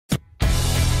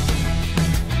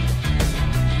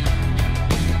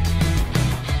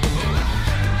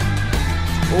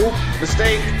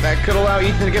mistake that could allow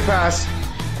Ethan to get past.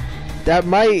 That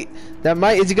might,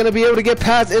 is he gonna be able to get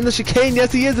past in the chicane?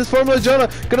 Yes, he is. This Formula Jonah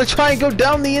gonna try and go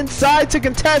down the inside to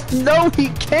contest. No, he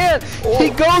can't. Oh. He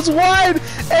goes wide,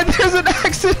 and there's an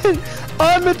accident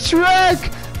on the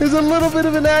track. There's a little bit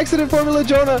of an accident, Formula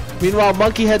Jonah. Meanwhile,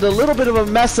 Monkey had a little bit of a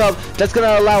mess up that's going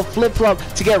to allow Flip Flop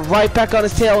to get right back on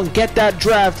his tail and get that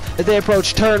draft as they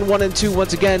approach turn 1 and 2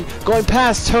 once again. Going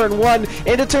past turn 1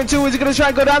 into turn 2. Is he going to try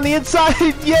and go down the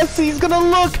inside? Yes, he's going to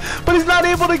look, but he's not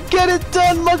able to get it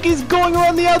done. Monkey's going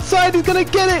around the outside. He's going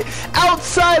to get it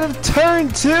outside of turn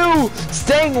 2.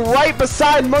 Staying right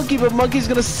beside Monkey, but Monkey's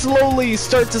going to slowly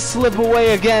start to slip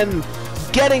away again.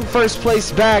 Getting first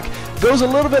place back. Goes a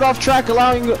little bit off track,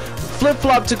 allowing Flip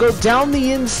Flop to go down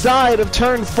the inside of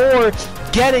turn 4,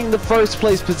 getting the first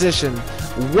place position.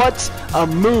 What a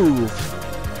move.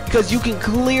 Because you can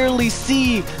clearly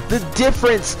see the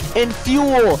difference in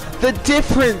fuel, the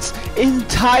difference in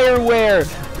tire wear.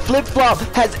 Flip Flop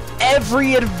has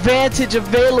every advantage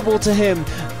available to him.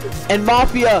 And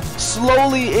Mafia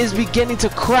slowly is beginning to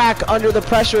crack under the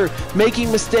pressure,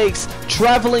 making mistakes,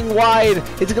 traveling wide.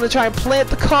 It's going to try and plant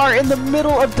the car in the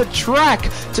middle of the track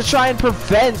to try and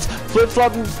prevent Flip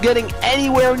Flop from getting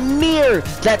anywhere near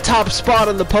that top spot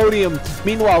on the podium.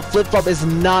 Meanwhile, Flip Flop is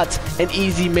not an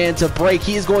easy man to break.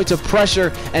 He is going to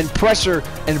pressure and pressure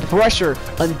and pressure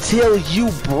until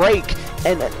you break.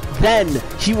 And then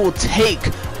he will take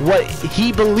what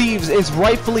he believes is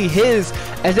rightfully his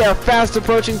as they are fast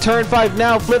approaching turn 5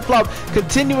 now. Flip Flop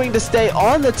continuing to stay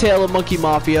on the tail of Monkey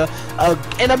Mafia.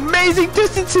 An amazing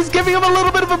distance is giving him a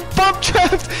little bit of a bump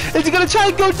draft. Is he going to try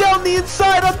and go down the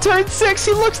inside on turn 6?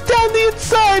 He looks down the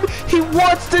inside. He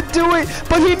wants to do it,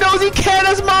 but he knows he can't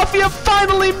as Mafia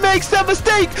finally makes that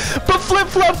mistake. But Flip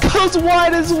Flop goes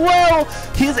wide as well.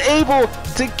 He's able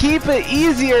to keep it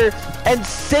easier and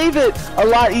save it a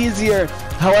lot easier.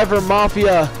 However,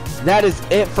 Mafia, that is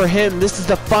it for him. This is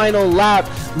the final lap.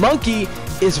 Monkey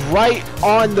is right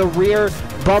on the rear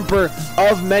bumper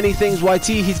of Many Things YT.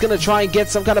 He's going to try and get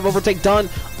some kind of overtake done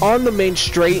on the main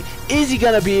straight. Is he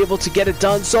going to be able to get it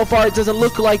done? So far, it doesn't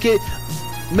look like it.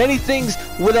 Many Things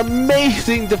with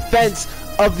amazing defense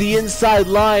of the inside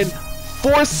line,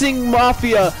 forcing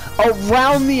Mafia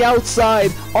around the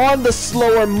outside on the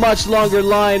slower, much longer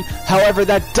line. However,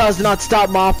 that does not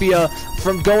stop Mafia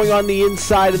from going on the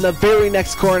inside in the very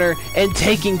next corner and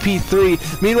taking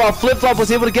P3. Meanwhile, Flip Flop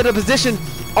was able to get a position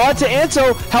onto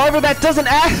Anto. However, that doesn't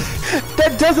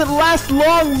last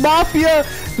long. Mafia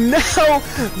now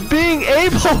being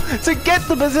able to get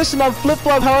the position on Flip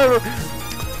Flop. However,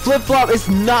 Flip Flop is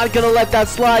not going to let that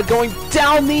slide, going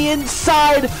down the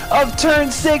inside of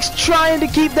turn 6, trying to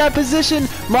keep that position.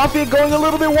 Mafia going a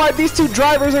little bit wide. These two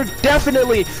drivers are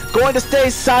definitely going to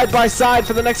stay side by side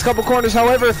for the next couple corners.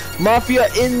 However, Mafia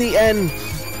in the end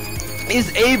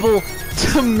is able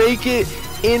to make it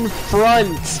in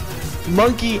front.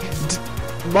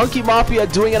 Monkey Mafia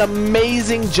doing an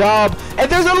amazing job,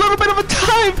 and there's a little bit of a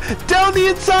dive down the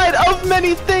inside of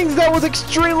Many Things that was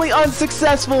extremely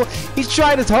unsuccessful. He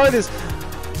tried his hardest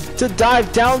to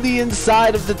dive down the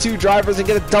inside of the two drivers and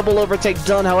get a double overtake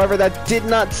done. However, that did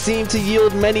not seem to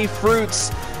yield many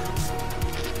fruits.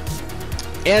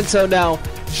 Anto now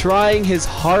trying his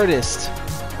hardest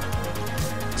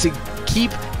to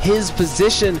keep his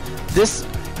position.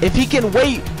 If he can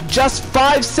wait just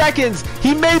 5 seconds,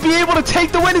 he may be able to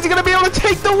take the win. Is he going to be able to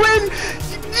take the win?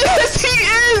 Yes, he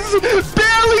is!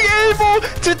 Barely able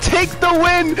to take the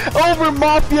win over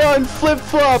Mafia and Flip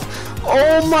Flop.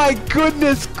 Oh my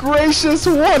goodness gracious,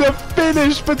 what a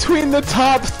finish between the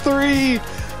top 3.